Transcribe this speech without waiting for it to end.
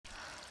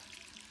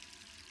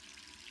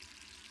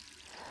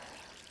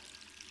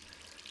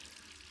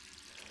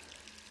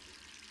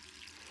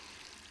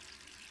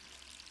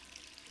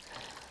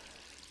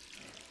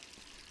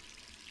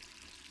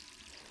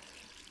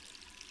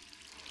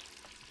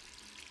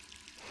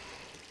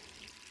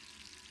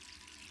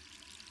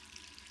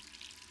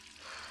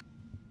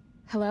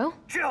Hello?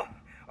 Jill,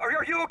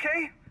 are you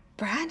okay?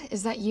 Brad,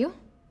 is that you?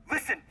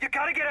 Listen, you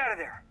gotta get out of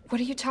there. What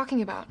are you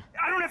talking about?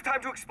 I don't have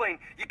time to explain.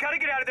 You gotta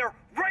get out of there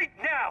right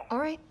now. All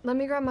right, let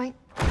me grab my...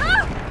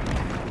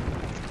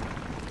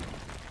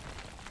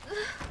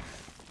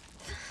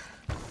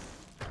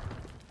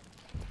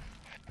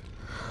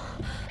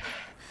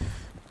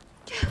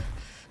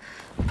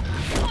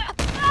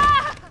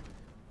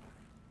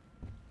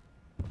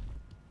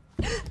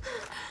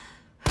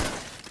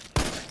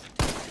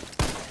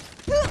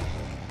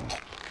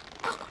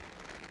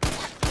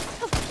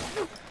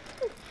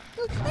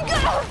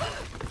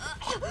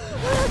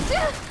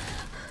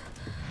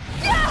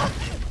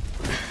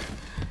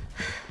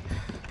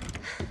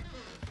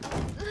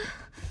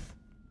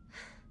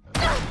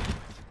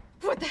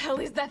 What the hell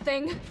is that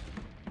thing?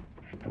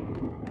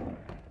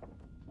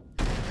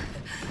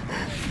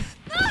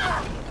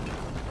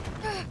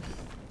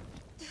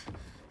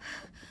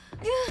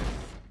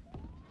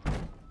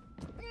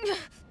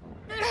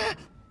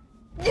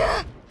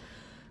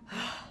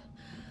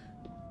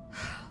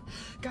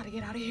 Gotta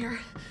get out of here.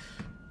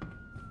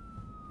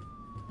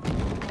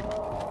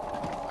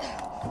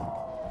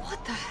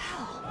 What the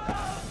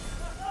hell?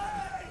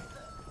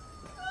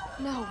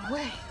 No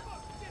way.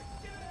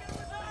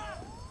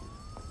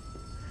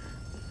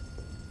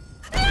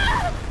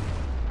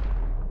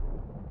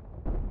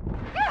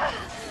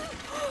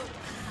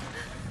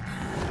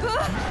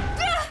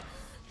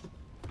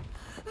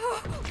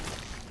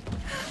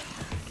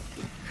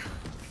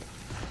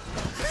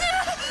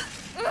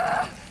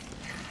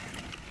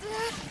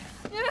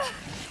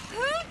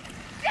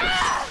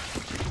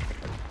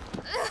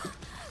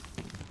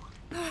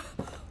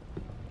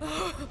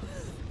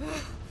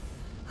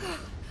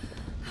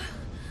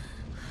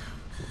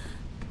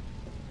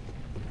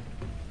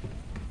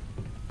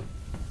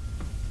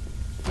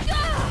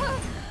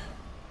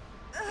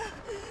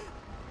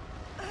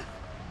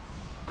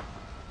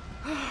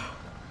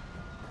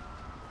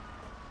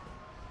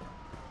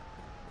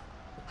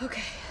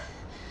 Okay.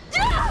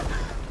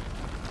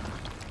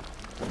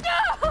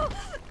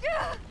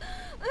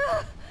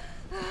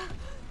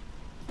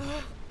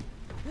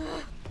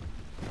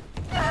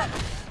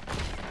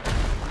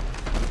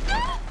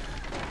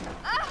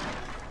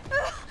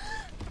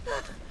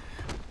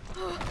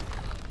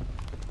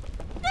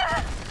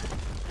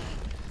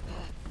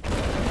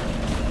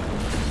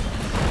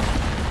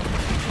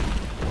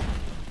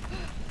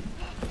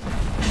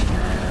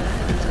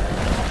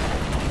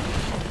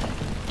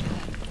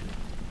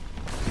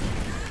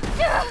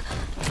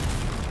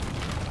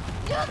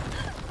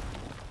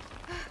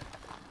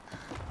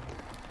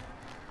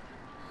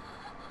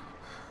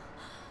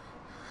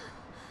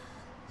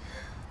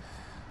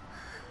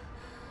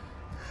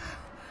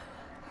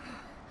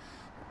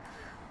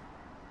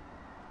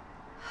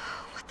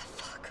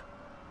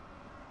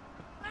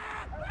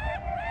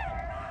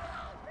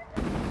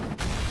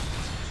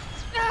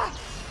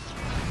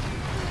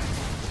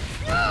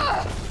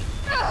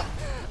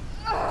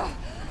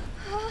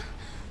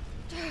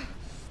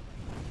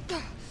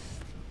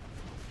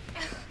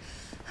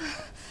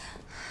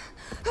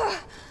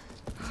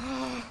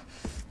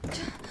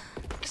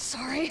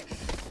 Sorry.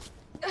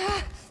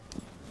 Oh,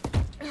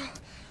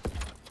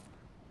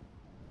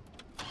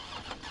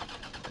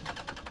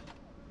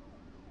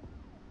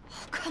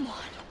 come on.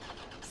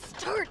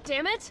 Start,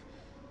 damn it!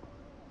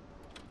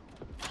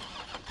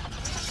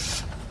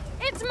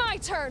 It's my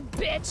turn,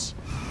 bitch!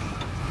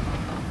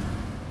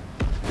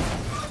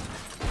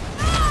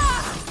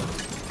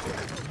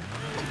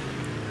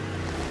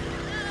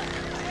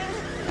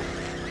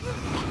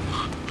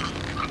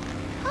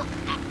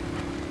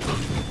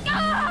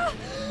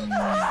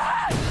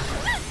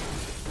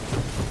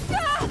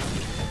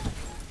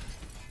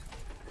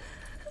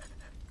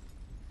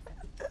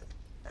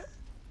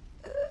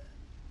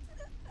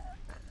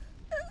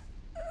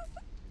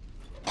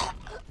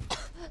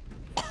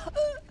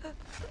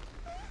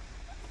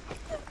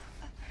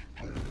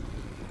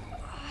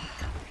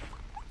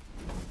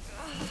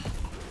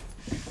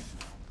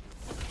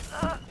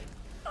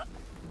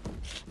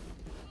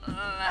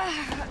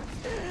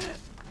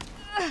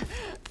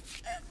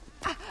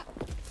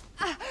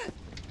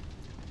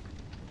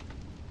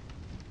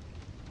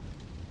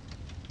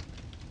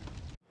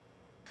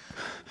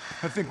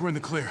 I think we're in the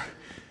clear.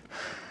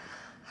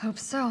 Hope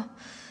so.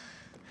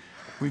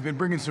 We've been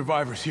bringing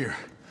survivors here.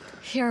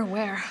 Here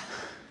where?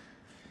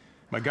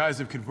 My guys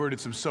have converted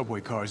some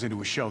subway cars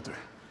into a shelter.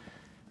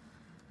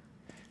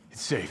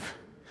 It's safe.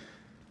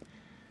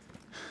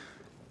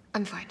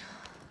 I'm fine.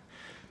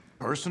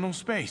 Personal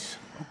space.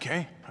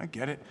 Okay, I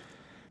get it.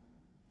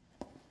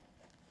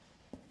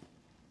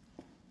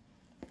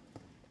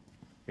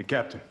 Hey,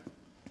 Captain.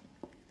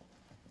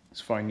 This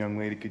fine young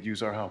lady could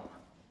use our help.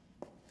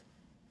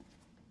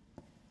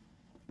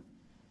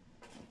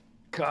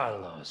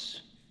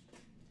 Carlos,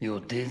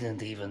 you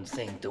didn't even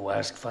think to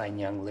ask fine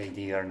young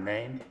lady her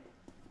name?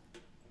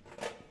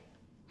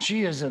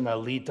 She is an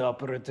elite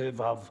operative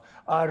of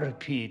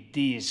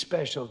RPD,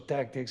 Special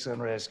Tactics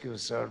and Rescue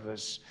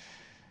Service.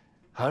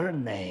 Her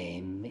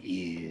name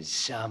is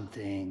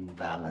something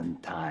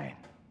Valentine.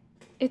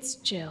 It's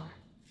Jill.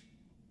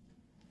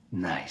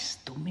 Nice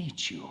to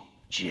meet you,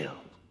 Jill.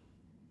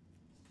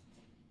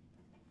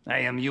 I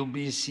am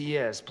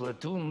UBCS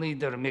platoon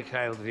leader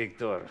Mikhail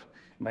Viktor.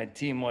 My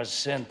team was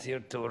sent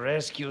here to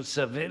rescue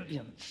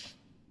civilians.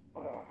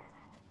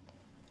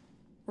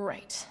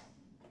 Right.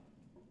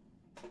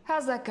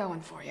 How's that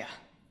going for you?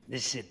 The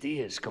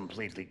city is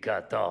completely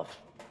cut off,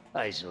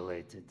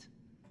 isolated.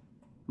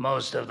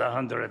 Most of the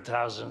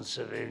 100,000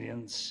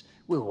 civilians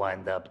will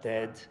wind up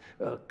dead.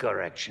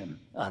 Correction,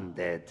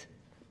 undead.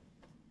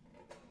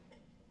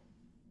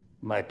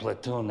 My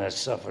platoon has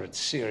suffered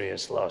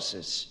serious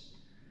losses.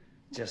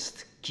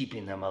 Just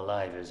keeping them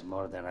alive is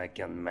more than I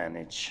can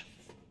manage.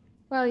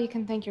 Well, you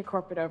can thank your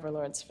corporate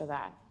overlords for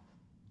that.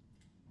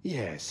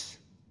 Yes.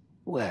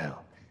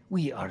 Well,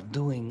 we are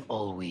doing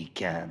all we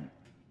can.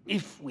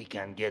 If we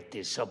can get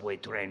this subway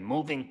train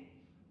moving,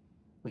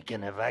 we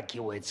can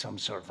evacuate some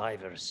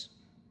survivors.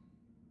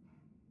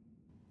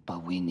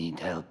 But we need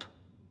help.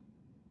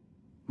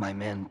 My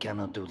men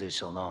cannot do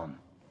this alone.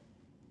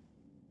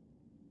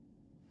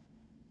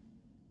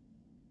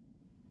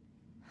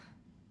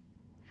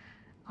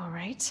 All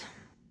right.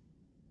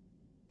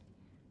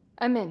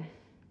 I'm in.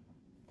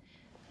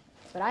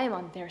 But I am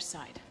on their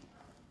side,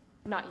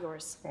 not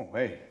yours. Oh,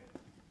 hey.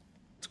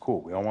 It's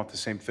cool. We all want the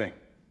same thing.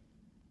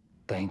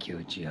 Thank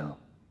you, Jill.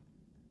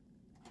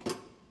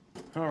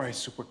 All right,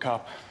 Super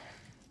Cop.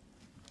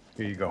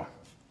 Here you go.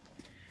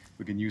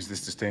 We can use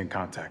this to stay in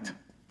contact.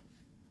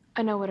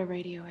 I know what a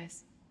radio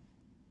is.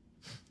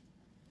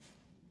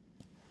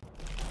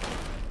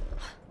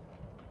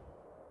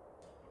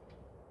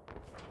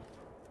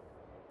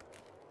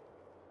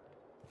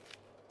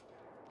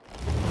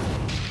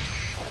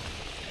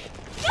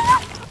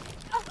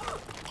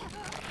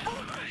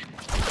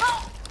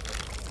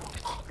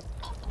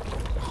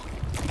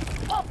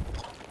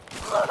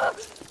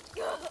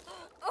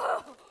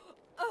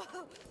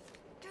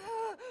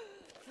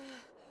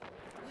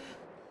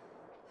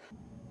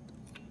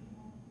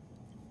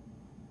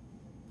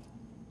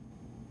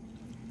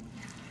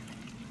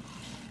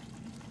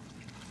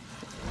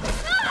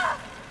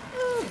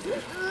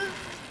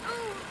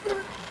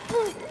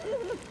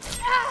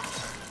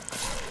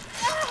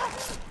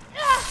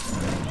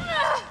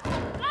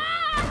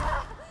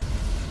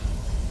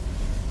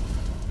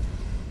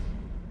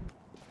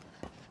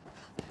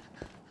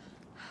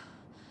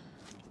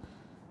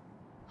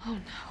 Oh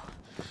no.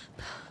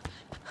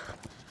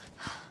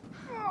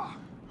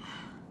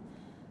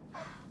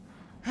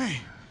 Hey,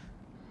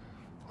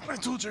 I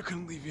told you I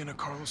couldn't leave you in a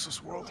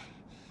Carlos's world.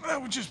 That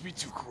would just be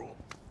too cruel.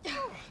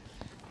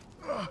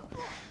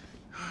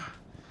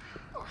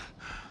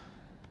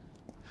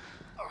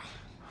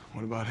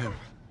 What about him?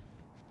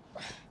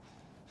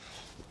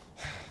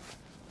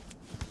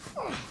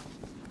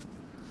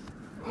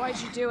 Why'd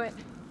you do it?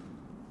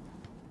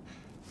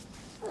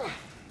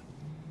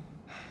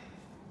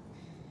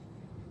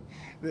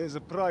 There's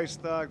a price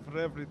tag for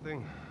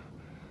everything.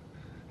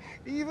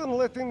 Even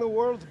letting the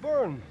world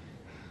burn.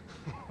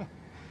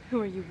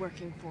 Who are you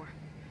working for?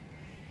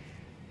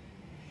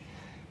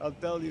 I'll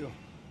tell you,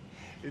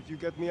 if you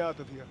get me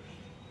out of here.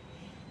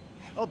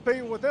 I'll pay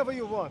you whatever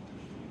you want.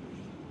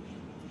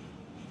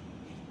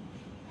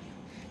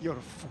 You're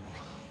a fool.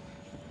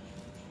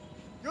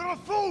 You're a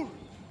fool!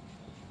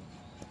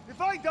 If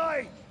I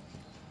die,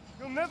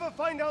 you'll never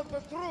find out the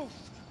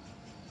truth.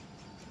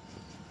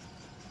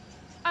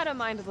 I don't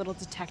mind a little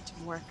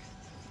detective work.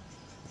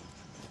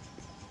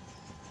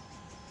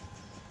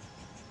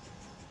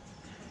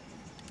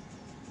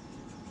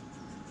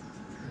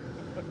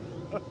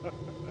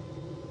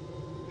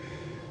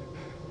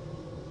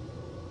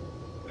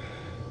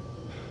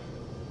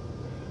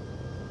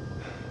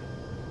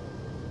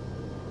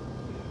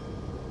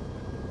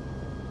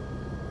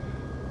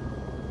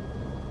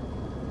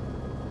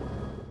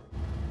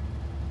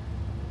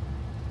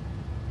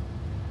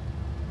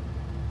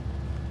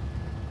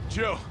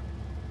 Jill,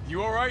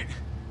 you all right?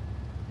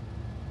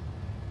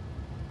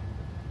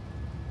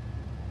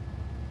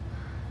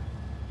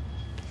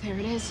 There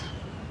it is.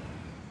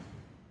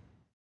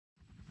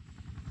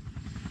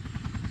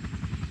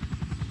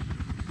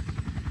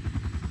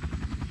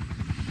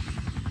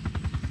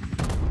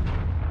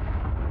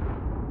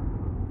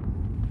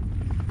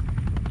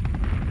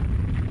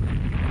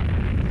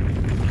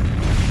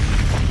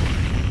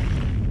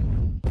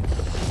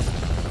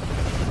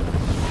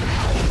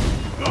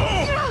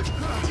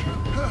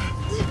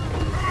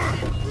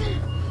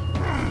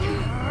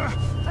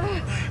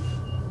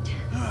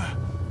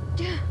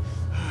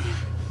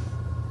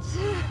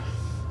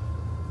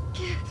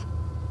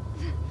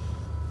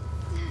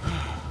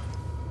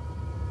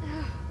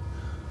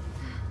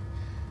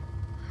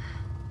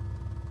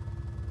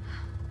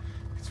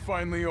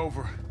 Finally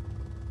over.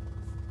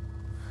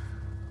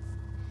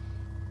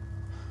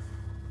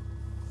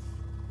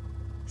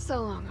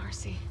 So long,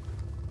 RC.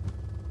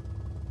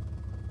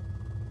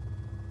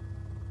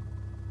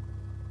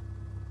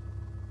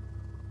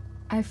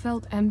 I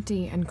felt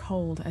empty and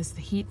cold as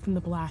the heat from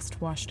the blast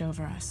washed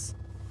over us.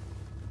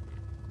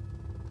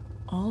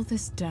 All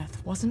this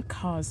death wasn't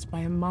caused by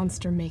a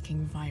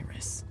monster-making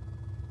virus.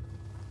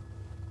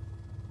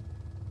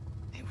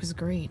 was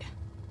greed.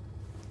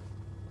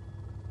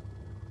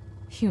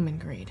 Human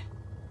greed.